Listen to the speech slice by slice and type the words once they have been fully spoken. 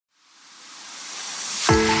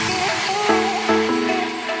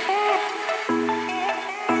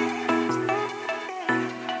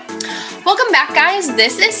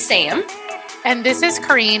This is Sam. And this is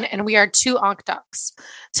Corrine, and we are two onc docs.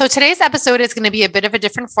 So today's episode is going to be a bit of a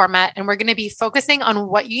different format, and we're going to be focusing on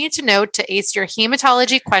what you need to know to ace your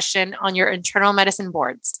hematology question on your internal medicine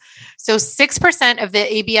boards. So 6% of the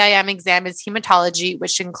ABIM exam is hematology,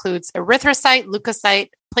 which includes erythrocyte,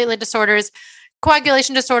 leukocyte, platelet disorders,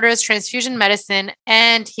 coagulation disorders, transfusion medicine,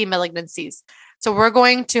 and heme malignancies. So we're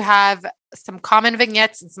going to have some common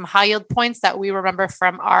vignettes and some high yield points that we remember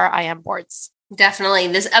from our IM boards. Definitely.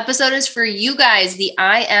 This episode is for you guys, the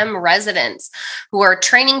IM residents who are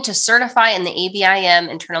training to certify in the ABIM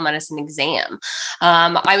internal medicine exam.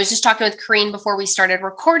 I was just talking with Corrine before we started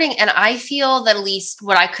recording, and I feel that at least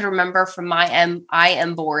what I could remember from my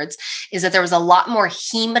IM boards is that there was a lot more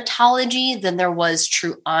hematology than there was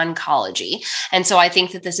true oncology. And so I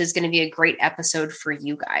think that this is going to be a great episode for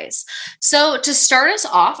you guys. So to start us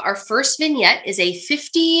off, our first vignette is a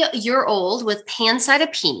 50-year-old with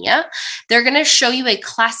pancytopenia. They're going to show you a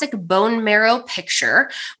classic bone marrow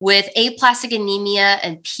picture with aplastic anemia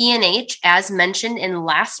and PNH, as mentioned in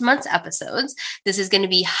last month's episodes. This is going to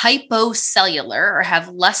be hypocellular or have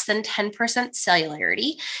less than 10%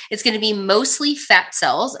 cellularity. It's going to be mostly fat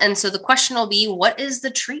cells. And so the question will be, what is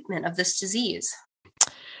the treatment of this disease?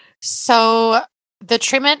 So the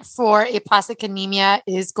treatment for aplastic anemia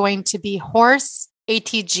is going to be horse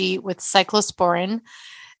ATG with cyclosporin.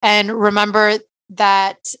 And remember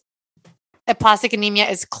that aplastic anemia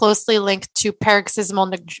is closely linked to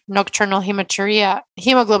paroxysmal nocturnal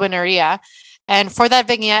hemoglobinuria. And for that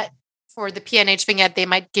vignette, for the PNH vignette, they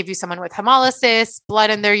might give you someone with hemolysis, blood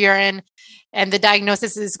in their urine, and the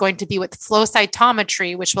diagnosis is going to be with flow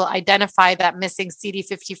cytometry, which will identify that missing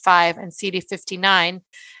CD55 and CD59.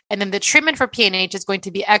 And then the treatment for PNH is going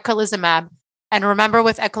to be eculizumab. And remember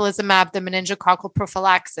with eculizumab, the meningococcal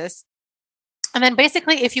prophylaxis. And then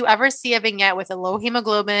basically, if you ever see a vignette with a low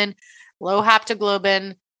hemoglobin, low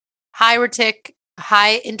haptoglobin, high retic,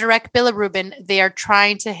 high indirect bilirubin, they are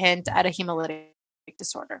trying to hint at a hemolytic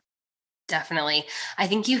disorder. Definitely. I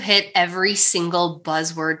think you hit every single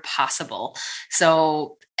buzzword possible.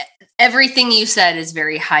 So everything you said is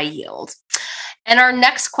very high yield. And our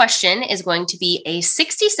next question is going to be a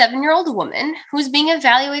 67-year-old woman who's being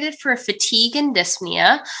evaluated for fatigue and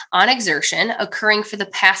dyspnea on exertion occurring for the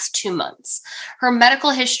past 2 months. Her medical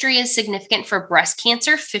history is significant for breast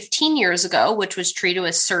cancer 15 years ago, which was treated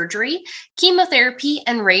with surgery, chemotherapy,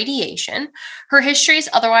 and radiation. Her history is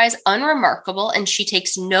otherwise unremarkable, and she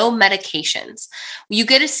takes no medications. You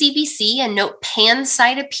get a CBC and note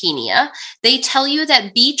pancytopenia. They tell you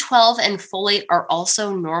that B12 and folate are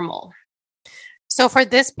also normal. So for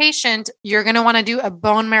this patient, you're going to want to do a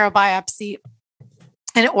bone marrow biopsy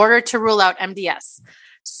in order to rule out MDS.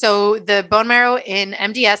 So the bone marrow in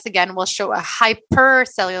MDS, again, will show a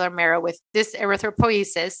hypercellular marrow with this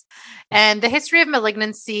erythropoiesis. And the history of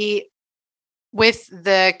malignancy with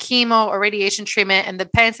the chemo or radiation treatment and the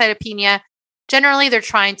pancytopenia, generally, they're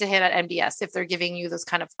trying to hit at MDS if they're giving you those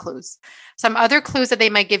kind of clues. Some other clues that they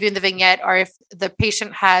might give you in the vignette are if the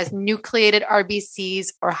patient has nucleated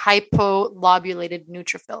RBCs or hypolobulated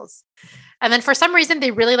neutrophils. And then for some reason,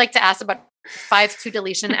 they really like to ask about 5-2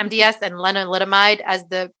 deletion MDS and lenalidomide as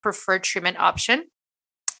the preferred treatment option.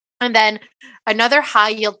 And then another high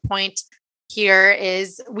yield point here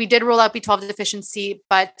is we did rule out B12 deficiency,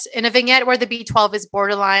 but in a vignette where the B12 is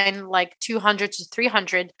borderline like 200 to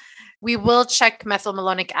 300, we will check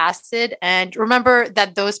methylmalonic acid. And remember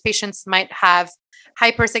that those patients might have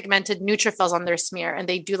hypersegmented neutrophils on their smear, and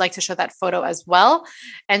they do like to show that photo as well.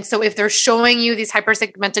 And so if they're showing you these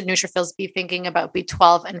hypersegmented neutrophils, be thinking about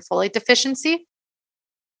B12 and folate deficiency.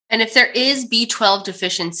 And if there is B12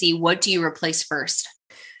 deficiency, what do you replace first?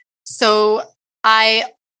 So I'm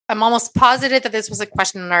almost positive that this was a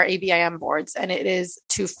question on our ABIM boards, and it is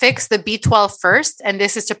to fix the B12 first. And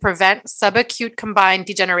this is to prevent subacute combined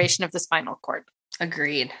degeneration of the spinal cord.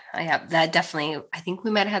 Agreed. I have that definitely. I think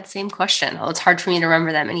we might have had the same question. Oh, it's hard for me to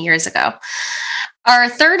remember that many years ago. Our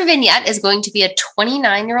third vignette is going to be a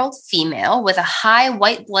 29-year-old female with a high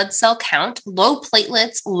white blood cell count, low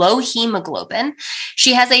platelets, low hemoglobin.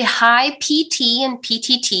 She has a high PT and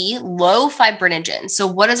PTT, low fibrinogen. So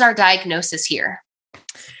what is our diagnosis here?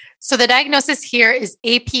 So the diagnosis here is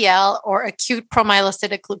APL or acute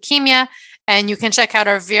promyelocytic leukemia, and you can check out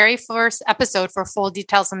our very first episode for full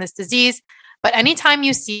details on this disease. But anytime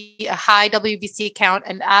you see a high WBC count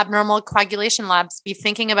and abnormal coagulation labs, be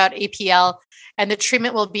thinking about APL, and the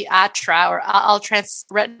treatment will be ATRA or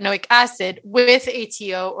L-trans-retinoic acid with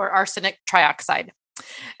ATO or arsenic trioxide.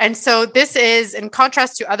 And so this is in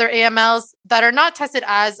contrast to other AMLs that are not tested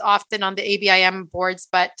as often on the ABIM boards,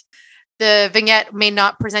 but the vignette may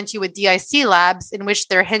not present you with DIC labs in which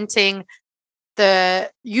they're hinting the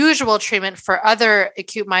usual treatment for other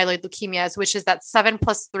acute myeloid leukemias, which is that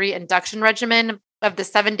 7+3 induction regimen of the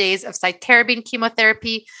 7 days of cytarabine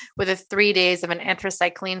chemotherapy with the 3 days of an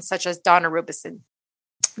anthracycline, such as daunorubicin.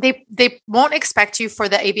 They won't expect you for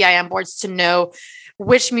the ABIM boards to know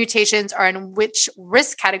which mutations are in which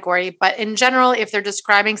risk category, but in general, if they're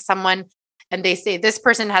describing someone and they say this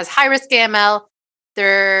person has high risk AML,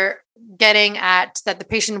 they're getting at that the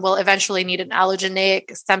patient will eventually need an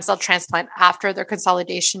allogeneic stem cell transplant after their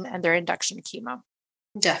consolidation and their induction chemo.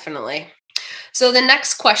 Definitely. So the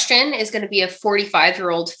next question is going to be a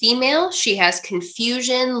 45-year-old female. She has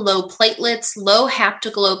confusion, low platelets, low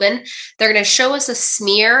haptoglobin. They're going to show us a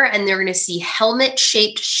smear and they're going to see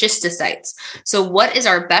helmet-shaped schistocytes. So what is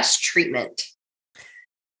our best treatment?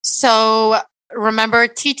 So remember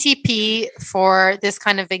TTP for this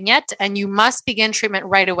kind of vignette, and you must begin treatment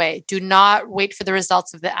right away. Do not wait for the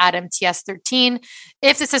results of the ABIM TS13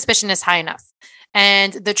 if the suspicion is high enough.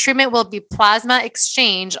 And the treatment will be plasma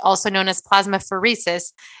exchange, also known as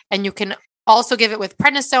plasmapheresis. And you can also give it with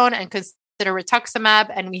prednisone and consider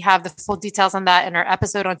rituximab. And we have the full details on that in our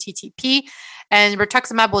episode on TTP. And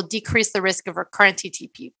rituximab will decrease the risk of recurrent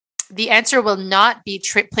TTP. The answer will not be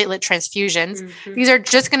platelet transfusions. Mm-hmm. These are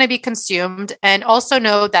just going to be consumed. And also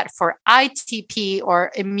know that for ITP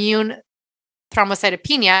or immune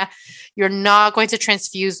thrombocytopenia, you're not going to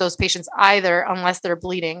transfuse those patients either unless they're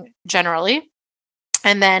bleeding generally.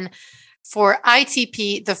 And then for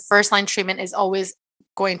ITP, the first line treatment is always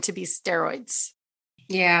going to be steroids.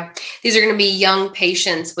 Yeah, these are going to be young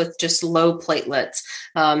patients with just low platelets.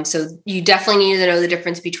 So you definitely need to know the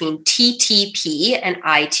difference between TTP and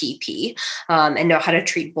ITP and know how to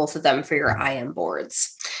treat both of them for your IM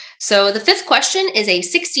boards. So the fifth question is a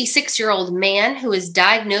 66-year-old man who is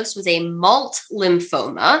diagnosed with a MALT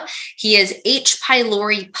lymphoma. He is H.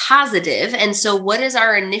 pylori positive. And so what is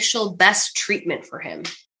our initial best treatment for him?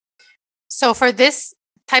 So for this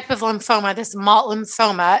type of lymphoma, this MALT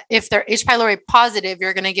lymphoma, if they're H. pylori positive,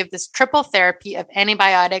 you're going to give this triple therapy of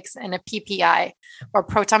antibiotics and a PPI or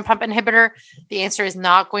proton pump inhibitor. The answer is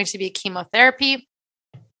not going to be chemotherapy.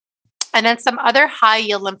 And then some other high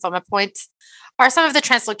yield lymphoma points are some of the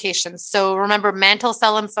translocations. So remember, mantle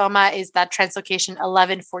cell lymphoma is that translocation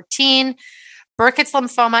 1114. Burkitt's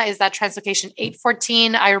lymphoma is that translocation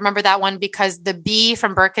 814. I remember that one because the B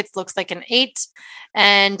from Burkitt's looks like an 8,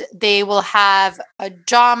 and they will have a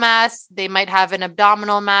jaw mass. They might have an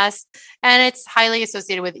abdominal mass, and it's highly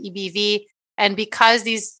associated with EBV. And because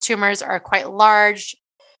these tumors are quite large,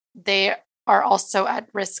 they are also at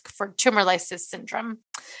risk for tumor lysis syndrome.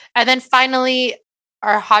 And then finally,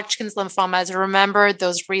 our Hodgkin's lymphomas, remember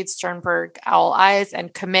those Reed-Sternberg owl eyes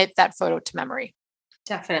and commit that photo to memory.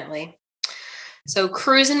 Definitely. So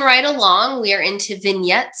cruising right along, we are into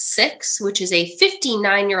vignette 6, which is a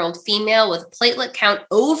 59-year-old female with platelet count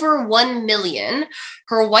over 1 million.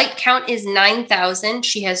 Her white count is 9,000.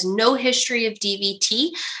 She has no history of DVT.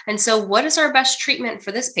 And so what is our best treatment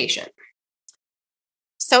for this patient?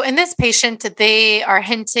 So in this patient, they are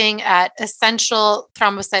hinting at essential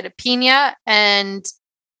thrombocytopenia, and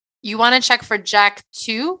you want to check for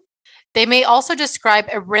JAK2. They may also describe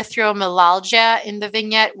erythromelalgia in the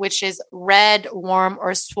vignette, which is red, warm,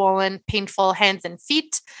 or swollen, painful hands and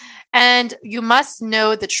feet. And you must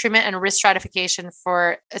know the treatment and risk stratification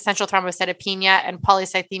for essential thrombocytopenia and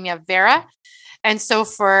polycythemia vera. And so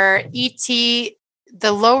for ET,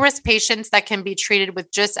 the low-risk patients that can be treated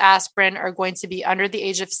with just aspirin are going to be under the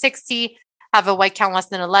age of 60, have a white count less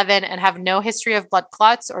than 11, and have no history of blood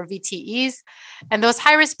clots or VTEs. And those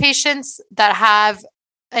high-risk patients that have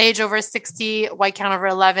age over 60, white count over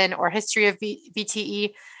 11, or history of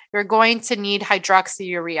VTE, you're going to need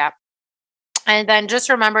hydroxyurea. And then just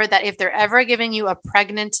remember that if they're ever giving you a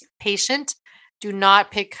pregnant patient, do not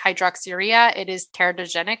pick hydroxyurea. It is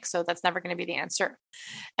teratogenic, so that's never going to be the answer.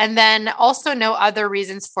 And then also know other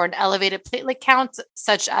reasons for an elevated platelet count,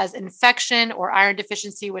 such as infection or iron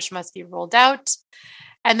deficiency, which must be ruled out.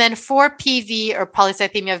 And then for PV or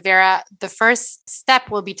polycythemia vera, the first step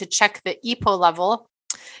will be to check the EPO level.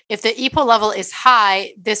 If the EPO level is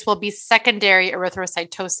high, this will be secondary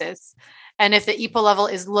erythrocytosis. And if the EPO level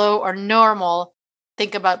is low or normal,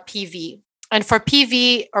 think about PV. And for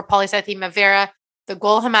PV or polycythemia vera, the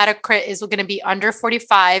goal hematocrit is going to be under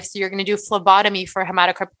 45. So you're going to do phlebotomy for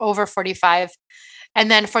hematocrit over 45.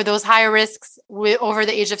 And then for those higher risks over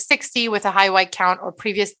the age of 60 with a high white count or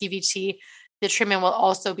previous DVT, the treatment will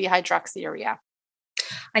also be hydroxyurea.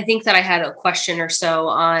 I think that I had a question or so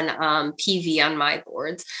on PV on my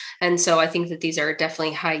boards. And so I think that these are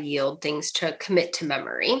definitely high yield things to commit to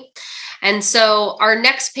memory. And so our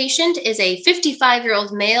next patient is a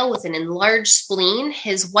 55-year-old male with an enlarged spleen.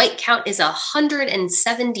 His white count is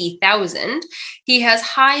 170,000. He has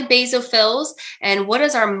high basophils. And what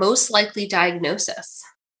is our most likely diagnosis?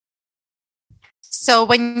 So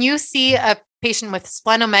when you see a patient with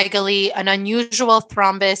splenomegaly, an unusual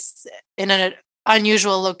thrombus in an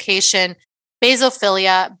unusual location,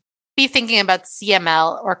 basophilia, be thinking about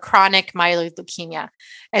CML or chronic myeloid leukemia.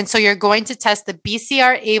 And so you're going to test the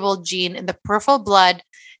BCR-ABL gene in the peripheral blood,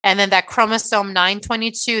 and then that chromosome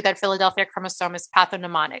 922, that Philadelphia chromosome, is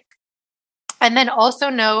pathognomonic. And then also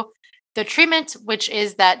know the treatment, which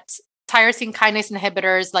is that tyrosine kinase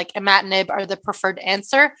inhibitors like imatinib are the preferred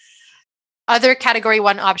answer. Other category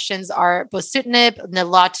 1 options are bosutinib,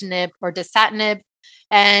 nilotinib, or dasatinib.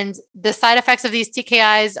 And the side effects of these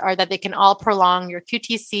TKIs are that they can all prolong your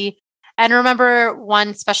QTC. And remember,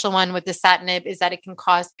 one special one with dasatinib is that it can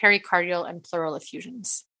cause pericardial and pleural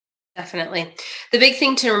effusions. Definitely. The big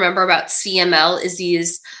thing to remember about CML is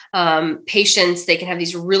these patients, they can have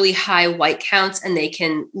these really high white counts and they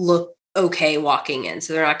can look okay walking in.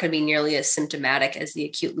 So they're not going to be nearly as symptomatic as the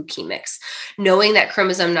acute leukemics. Knowing that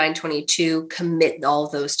chromosome 922, commit all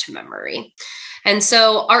those to memory. And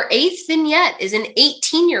so our 8th vignette is an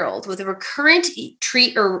 18-year-old with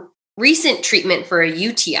a recent treatment for a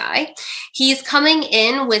UTI. He's coming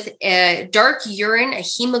in with a dark urine, a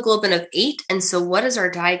hemoglobin of 8. And so what is our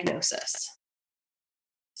diagnosis?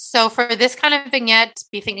 So for this kind of vignette,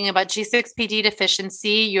 be thinking about G6PD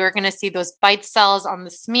deficiency. You're going to see those bite cells on the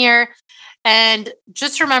smear. And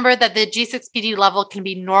just remember that the G6PD level can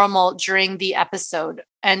be normal during the episode.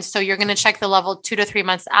 And so you're going to check the level 2 to 3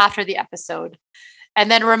 months after the episode. And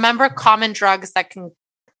then remember common drugs that can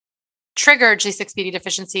trigger G6PD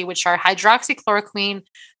deficiency, which are hydroxychloroquine,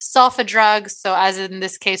 sulfa drugs. So as in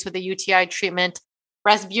this case with the UTI treatment,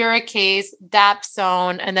 resburicase,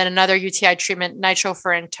 dapsone, and then another UTI treatment,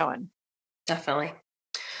 nitrofurantoin. Definitely.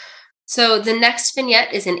 So the next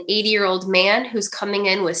vignette is an 80-year-old man who's coming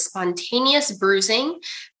in with spontaneous bruising.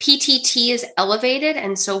 PTT is elevated.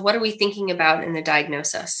 And so what are we thinking about in the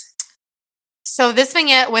diagnosis? So this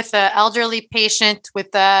vignette with an elderly patient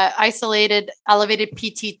with the isolated elevated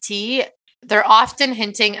PTT, they're often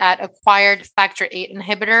hinting at acquired factor VIII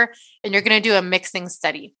inhibitor, and you're going to do a mixing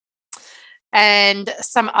study. And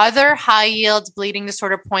some other high yield bleeding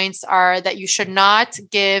disorder points are that you should not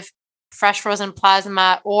give fresh frozen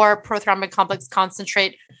plasma or prothrombic complex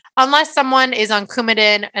concentrate unless someone is on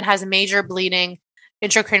Coumadin and has major bleeding,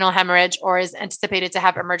 intracranial hemorrhage, or is anticipated to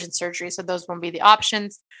have emergent surgery. So those won't be the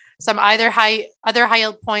options. Some other high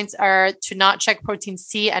yield points are to not check protein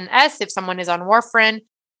C and S if someone is on warfarin.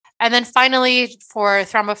 And then finally, for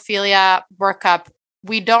thrombophilia workup,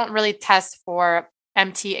 we don't really test for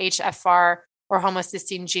MTHFR or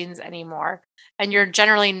homocysteine genes anymore. And you're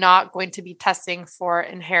generally not going to be testing for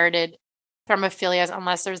inherited thrombophilias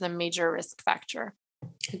unless there's a major risk factor.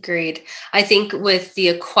 Agreed. I think with the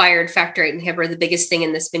acquired factor VIII inhibitor, the biggest thing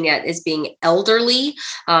in this vignette is being elderly.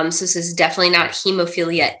 So this is definitely not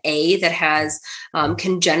hemophilia A that has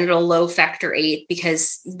congenital low factor VIII,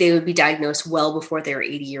 because they would be diagnosed well before they were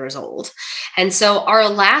 80 years old. And so our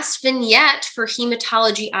last vignette for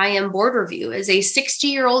hematology IM board review is a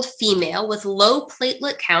 60-year-old female with low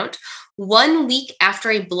platelet count 1 week after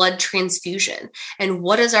a blood transfusion. And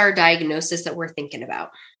what is our diagnosis that we're thinking about?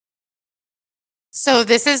 So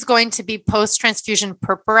this is going to be post-transfusion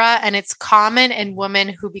purpura, and it's common in women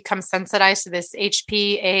who become sensitized to this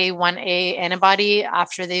HPA1A antibody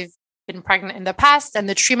after they've been pregnant in the past. And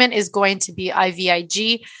the treatment is going to be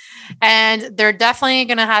IVIG. And they're definitely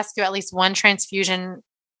going to ask you at least one transfusion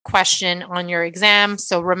question on your exam.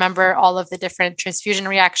 So remember all of the different transfusion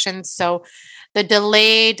reactions. So the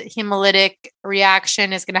delayed hemolytic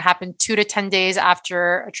reaction is going to happen 2 to 10 days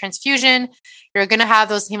after a transfusion. You're going to have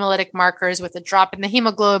those hemolytic markers with a drop in the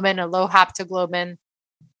hemoglobin, a low haptoglobin.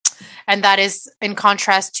 And that is in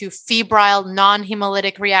contrast to febrile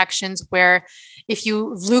non-hemolytic reactions, where if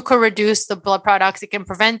you leukoreduce the blood products, it can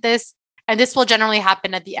prevent this. And this will generally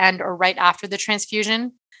happen at the end or right after the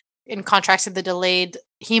transfusion, in contrast to the delayed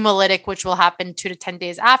hemolytic, which will happen 2 to 10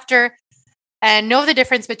 days after. And know the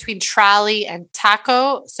difference between trally and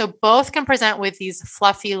taco. So both can present with these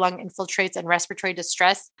fluffy lung infiltrates and respiratory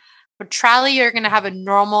distress. For trally, you're going to have a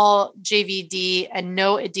normal JVD and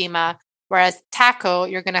no edema, whereas taco,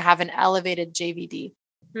 you're going to have an elevated JVD.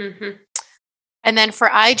 Mm-hmm. And then for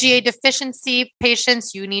IgA deficiency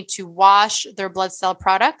patients, you need to wash their blood cell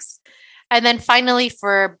products. And then finally,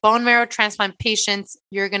 for bone marrow transplant patients,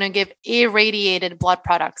 you're going to give irradiated blood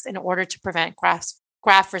products in order to prevent graft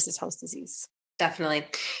versus host disease. Definitely.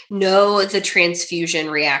 Know the transfusion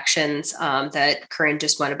reactions that Corinne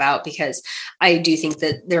just went about, because I do think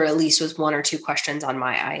that there at least was 1 or 2 questions on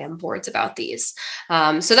my IM boards about these.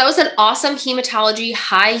 So that was an awesome hematology,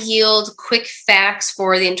 high yield, quick facts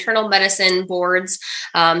for the internal medicine boards.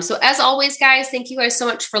 So as always, guys, thank you guys so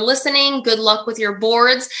much for listening. Good luck with your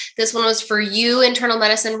boards. This one was for you, internal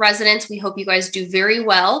medicine residents. We hope you guys do very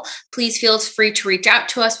well. Please feel free to reach out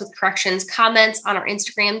to us with corrections, comments on our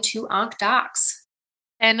Instagram to OncDocs.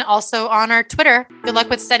 And also on our Twitter. Good luck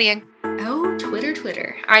with studying. Oh,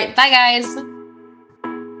 Twitter. All right. Bye, guys.